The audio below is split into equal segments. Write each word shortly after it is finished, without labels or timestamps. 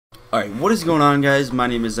Alright, what is going on, guys? My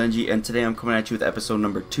name is Zenji, and today I'm coming at you with episode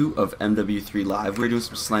number 2 of MW3 Live. We're doing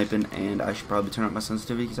some sniping, and I should probably turn up my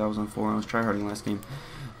sensitivity because I was on 4 and I was tryharding last game.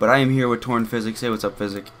 But I am here with Torn Physics. Say what's up,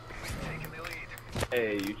 Physic.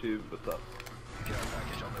 Hey, YouTube, what's up?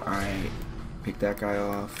 Alright, pick that guy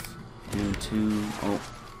off. Into... oh.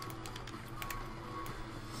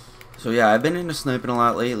 So yeah, I've been into sniping a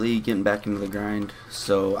lot lately, getting back into the grind.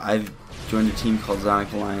 So I've joined a team called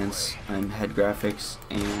Sonic Alliance. I'm head graphics,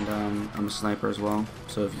 and I'm a sniper as well.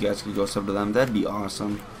 So if you guys could go sub to them, that'd be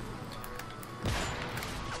awesome.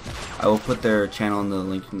 I will put their channel in the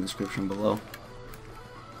link in the description below.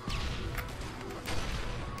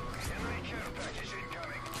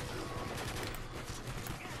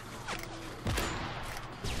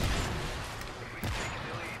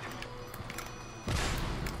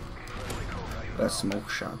 That smoke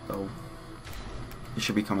shot though. It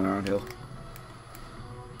should be coming around hill.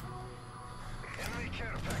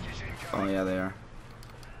 Oh yeah, they are.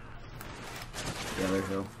 Yeah, they're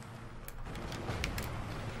hill.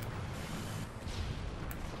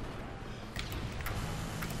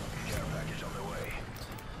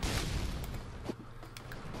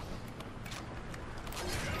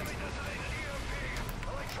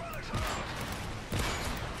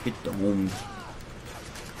 Get domed.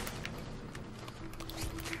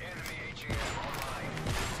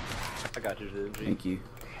 I got you, Zenji. Thank you.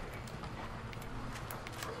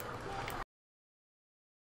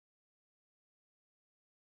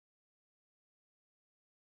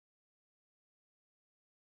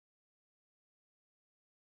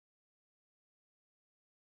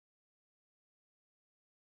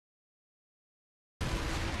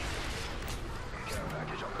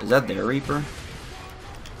 Is that their Reaper?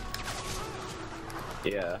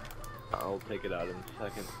 Yeah, I'll take it out in a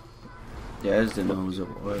second. Yeah, I just didn't know who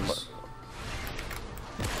it was.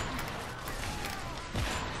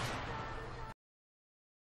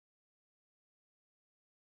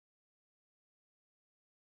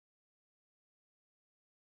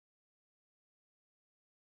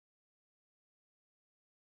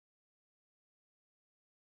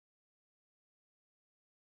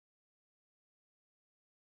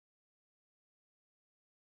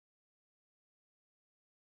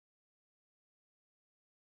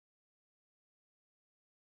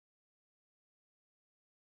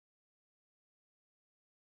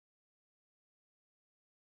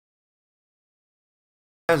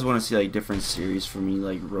 You guys want to see like different series for me,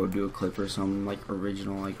 like Road to a Clip or something like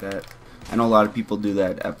original like that? I know a lot of people do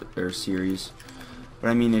that or series, but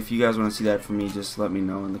I mean, if you guys want to see that for me, just let me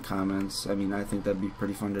know in the comments. I mean, I think that'd be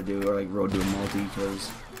pretty fun to do, or like Road to a Multi, because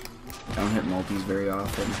I don't hit multis very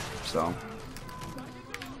often. So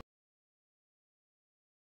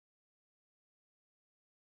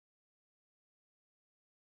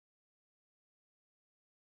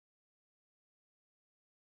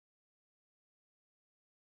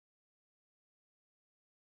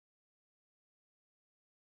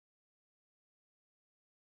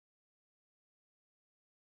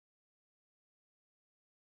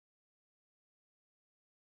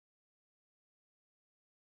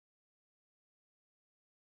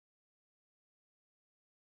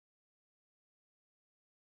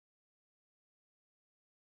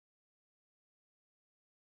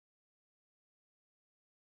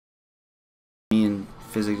me and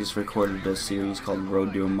Physics just recorded a series called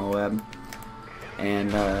Road to a Moab,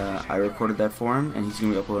 and I recorded that for him, and he's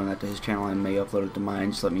gonna be uploading that to his channel. I may upload it to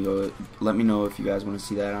mine. Just let me know if you guys want to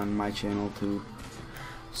see that on my channel too.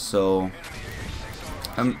 So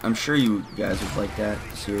I'm sure you guys would like that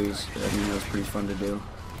series. I mean, it was pretty fun to do.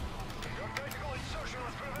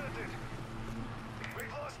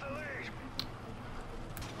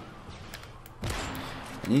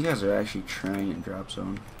 And these guys are actually trying in drop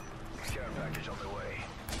zone.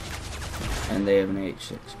 And they have an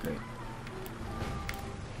H6, great.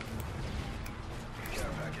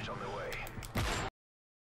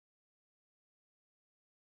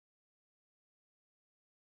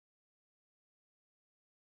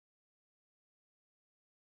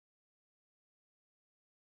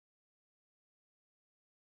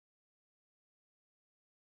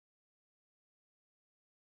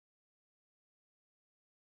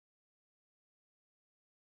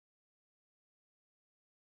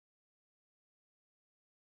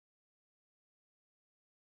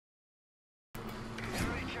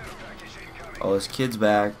 Oh, this kid's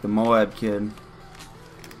back, the Moab kid.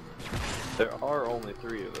 There are only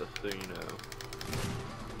 3 of us, so you know.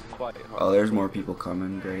 Quite hard. Oh, there's more people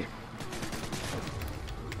coming, great.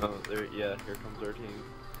 Oh, there, yeah, here comes our team.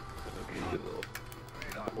 Good little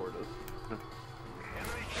support us.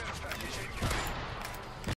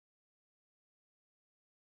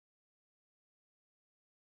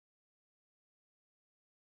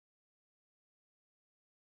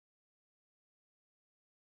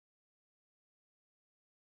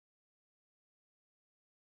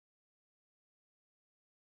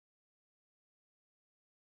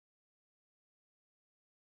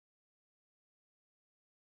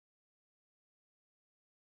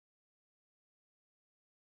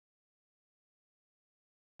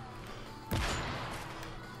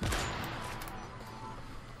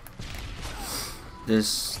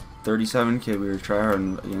 This 37 kid, we were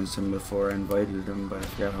tryharding against him before. I invited him, but I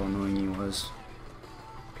forgot how annoying he was.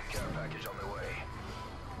 Care package on the way.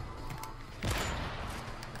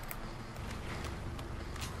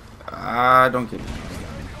 Ah, don't get me.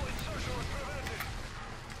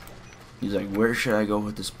 He's like, where should I go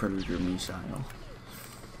with this Predator missile?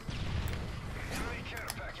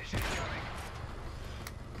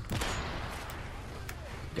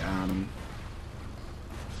 Got him.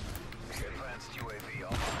 Advanced UAV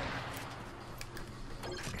online.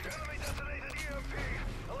 Enemy detonated EMP.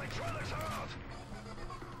 Electronics are out.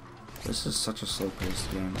 This is such a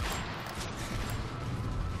slow-paced game. Enemy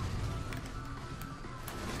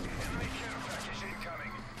care package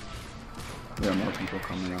incoming. We got more people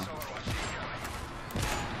coming out.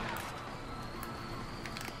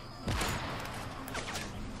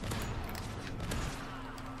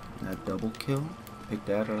 That double kill? Pick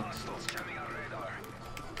that up. Hostiles jamming our radar.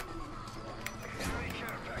 Enemy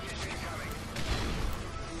care package incoming.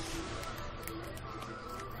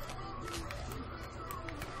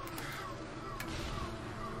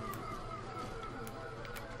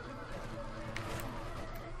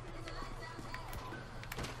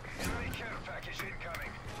 Enemy care package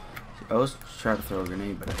incoming. I was trying to throw a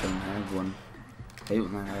grenade, but I couldn't have one. I hate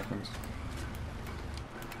when that happens.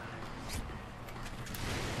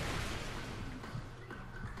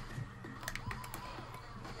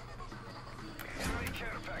 Enemy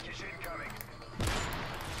care package incoming.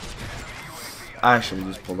 I should have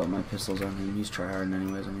just pulled out my pistols on him. He's tryharding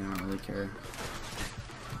anyways, I mean, I don't really care.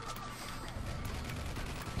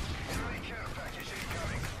 Enemy care package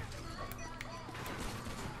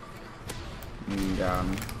incoming. Got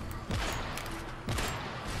him.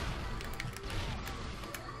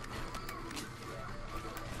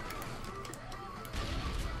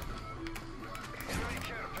 Enemy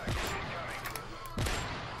care package incoming.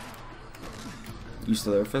 You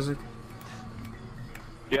still there, Physic?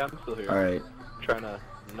 Yeah, I'm still here. Alright. Trying to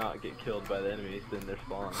not get killed by the enemies in their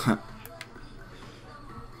spawn.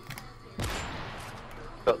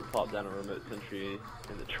 About to pop down a remote sentry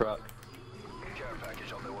in the truck. Care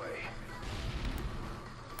package on the way.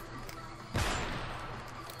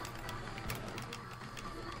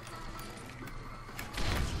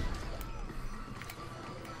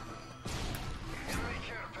 Enemy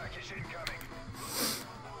care package incoming.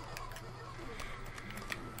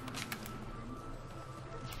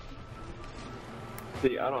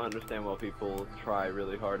 See, I don't understand why people try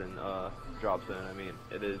really hard in drop zone. I mean,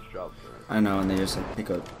 it is drop zone. I know, and they just like pick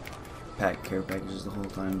up care packages the whole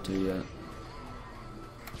time too, yeah.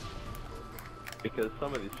 Because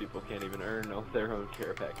some of these people can't even earn on their own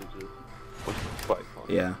care packages, which is quite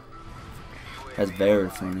funny. Yeah. That's very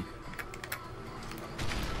funny.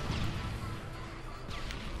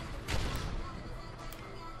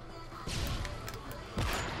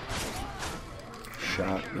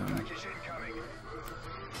 Shotgun. Package incoming.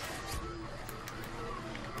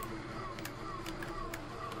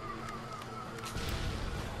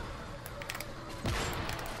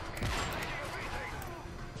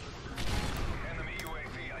 Enemy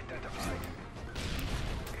UAV identified.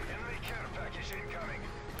 Enemy care package incoming.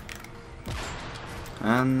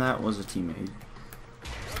 And that was a teammate.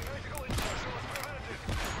 Tactical insertion was prevented.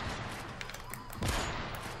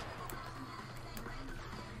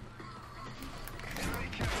 Enemy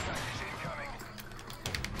care package incoming. Enemy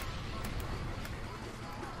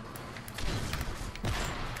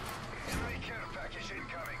care package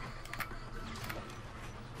incoming.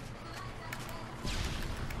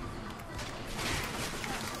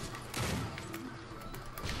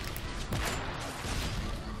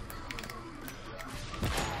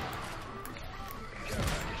 Care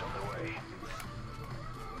package on the way.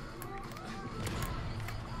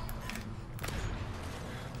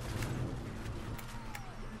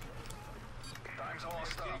 Time's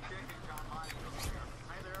almost up.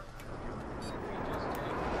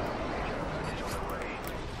 Package on the way.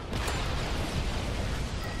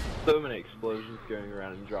 So many explosions going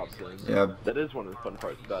around in drop zones. Yeah. That is one of the fun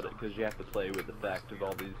parts about it, because you have to play with the fact of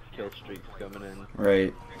all these kill streaks coming in.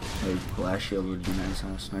 Right. Like, blast shield would be nice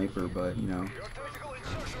on a sniper, but you know. Your tactical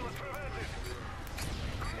insertion was prevented.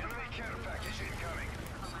 Enemy care package incoming.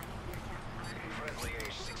 Friendly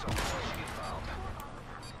H604 inbound.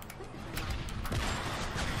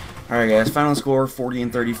 Alright guys, final score 40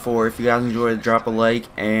 and 34. If you guys enjoyed, drop a like,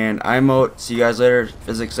 and I'm out. See you guys later.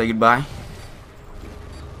 Physics, say goodbye.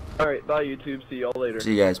 Alright, bye YouTube, see y'all later.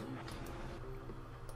 See you guys.